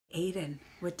Aiden,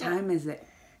 what time is it?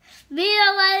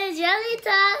 Peanut butter jelly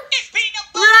time.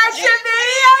 Reaction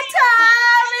video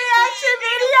time! Reaction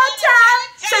video time!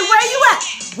 Say, where you at?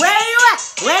 Where you at?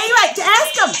 Where you at? To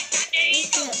ask them.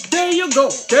 There you go.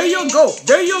 There you go.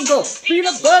 There you go.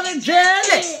 Peanut butter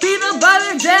jelly. Peanut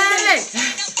butter jelly.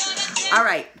 All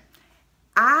right.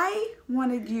 I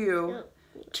wanted you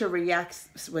to react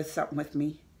with something with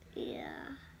me. Yeah.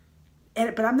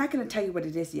 But I'm not going to tell you what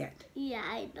it is yet. Yeah,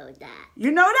 I know that.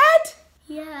 You know that?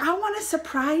 Yeah. I want to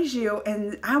surprise you,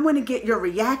 and I want to get your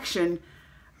reaction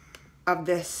of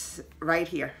this right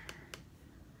here.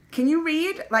 Can you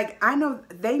read? Like, I know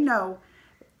they know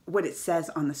what it says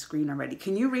on the screen already.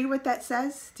 Can you read what that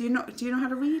says? Do you know how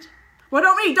to read? Well,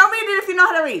 don't read. Don't read it if you know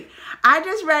how to read. I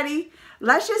just ready.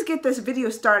 Let's just get this video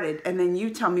started, and then you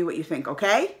tell me what you think,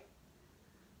 okay?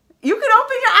 You can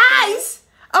open your eyes.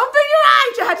 Open your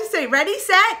eyes. You have to say, ready,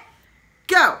 set,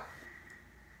 go.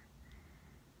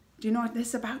 Do you know what this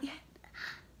is about yet?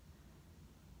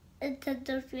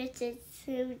 Nintendo Switch is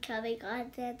soon coming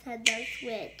on Nintendo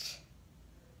Switch.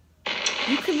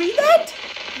 You can read that?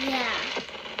 Yeah.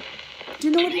 Do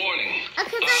you know what Good morning.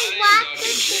 Okay, I am Dr.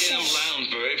 J.M.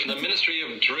 Lounsbury from the Ministry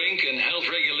of Drink and Health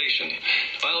Regulation.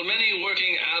 While many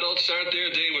working adults start their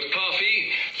day with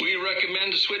coffee, we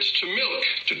recommend to switch to milk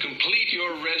to complete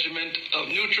your regimen of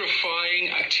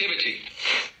nutrifying activity.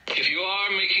 If you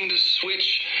are making the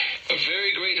switch, a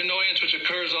very great annoyance which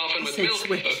occurs often with milk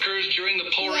occurs during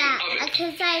the pouring of it.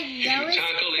 Because I know If you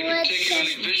tackle a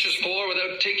particularly vicious pour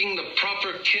without taking the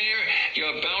proper care,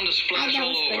 you're bound to splash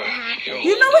all over.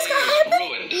 You know what's going to happen?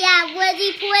 Ruined. Yeah, when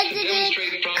he pours it in,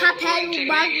 Cuphead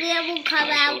will come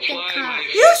out the cup.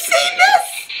 You see this?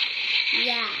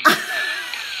 Yeah.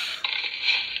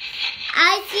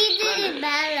 I see it in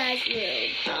Bella's room.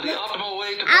 Now, the optimal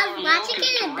way to I pour was milk watching is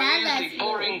it to in Bella's raise the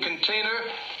pouring container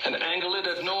and angle it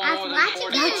at no I was more than watching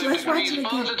 45 it. Let's watch it degrees again.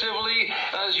 positively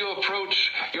as you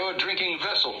approach your drinking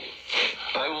vessel.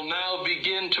 I will now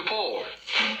begin to pour.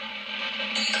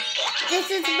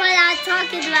 This is what I'm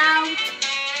talking about.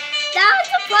 That's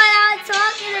the part I'm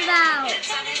talking about.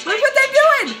 Look what they're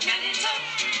doing.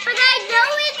 But I know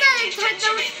it's a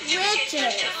Nintendo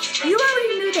Switches. You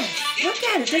already knew that. Look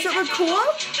at it. Does it look cool?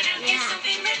 Yeah.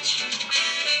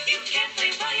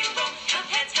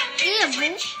 Yeah,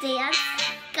 Wolf Dance.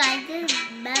 Guys,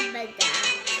 remember that.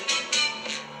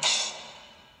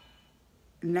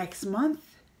 Next month.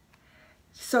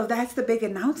 So that's the big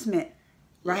announcement,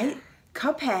 right?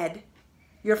 Cuphead,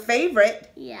 your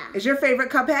favorite. Yeah. Is your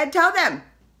favorite Cuphead? Tell them.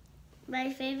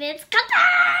 My favorite's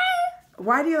Cuphead.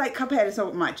 Why do you like Cuphead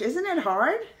so much? Isn't it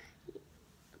hard?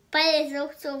 But it's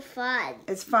also fun.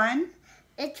 It's fun.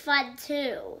 It's fun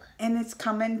too. And it's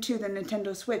coming to the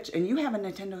Nintendo Switch. And you have a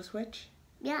Nintendo Switch?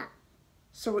 Yeah.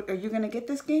 So are you going to get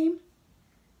this game?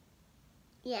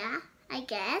 Yeah, I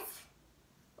guess.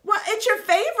 Well, it's your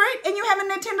favorite and you have a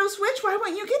Nintendo Switch. Why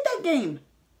wouldn't you get that game?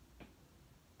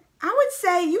 I would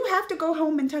say you have to go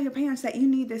home and tell your parents that you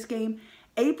need this game.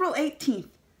 April 18th,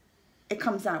 it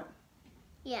comes out.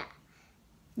 Yeah.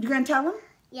 You going to tell them?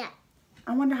 Yeah.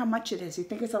 I wonder how much it is. You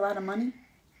think it's a lot of money?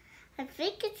 I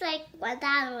think it's like $1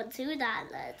 or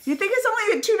 $2. You think it's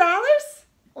only $2?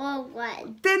 Or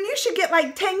one. Then you should get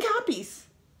like 10 copies.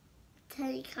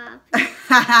 10 copies.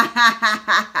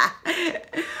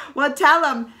 Well, tell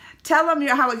them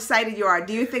how excited you are.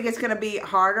 Do you think it's going to be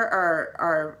harder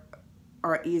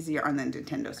or easier on the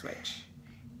Nintendo Switch?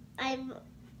 I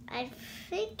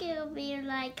think it'll be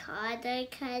like harder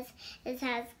because it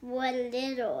has one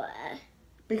little.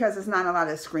 Because it's not a lot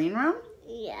of screen room?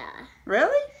 Yeah.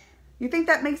 Really? You think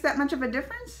that makes that much of a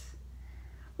difference?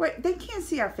 Wait, they can't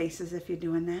see our faces if you're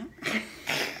doing that.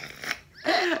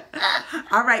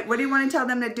 All right, what do you want to tell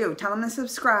them to do? Tell them to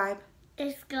subscribe.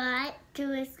 Subscribe.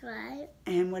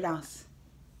 And what else?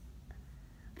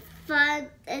 Thumbs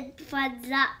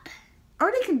up.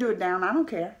 Or they can do it down. I don't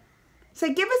care.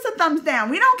 Say, give us a thumbs down.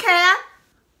 We don't care.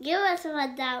 Give us a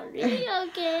thumbs down. We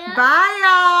don't care. Bye,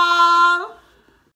 y'all.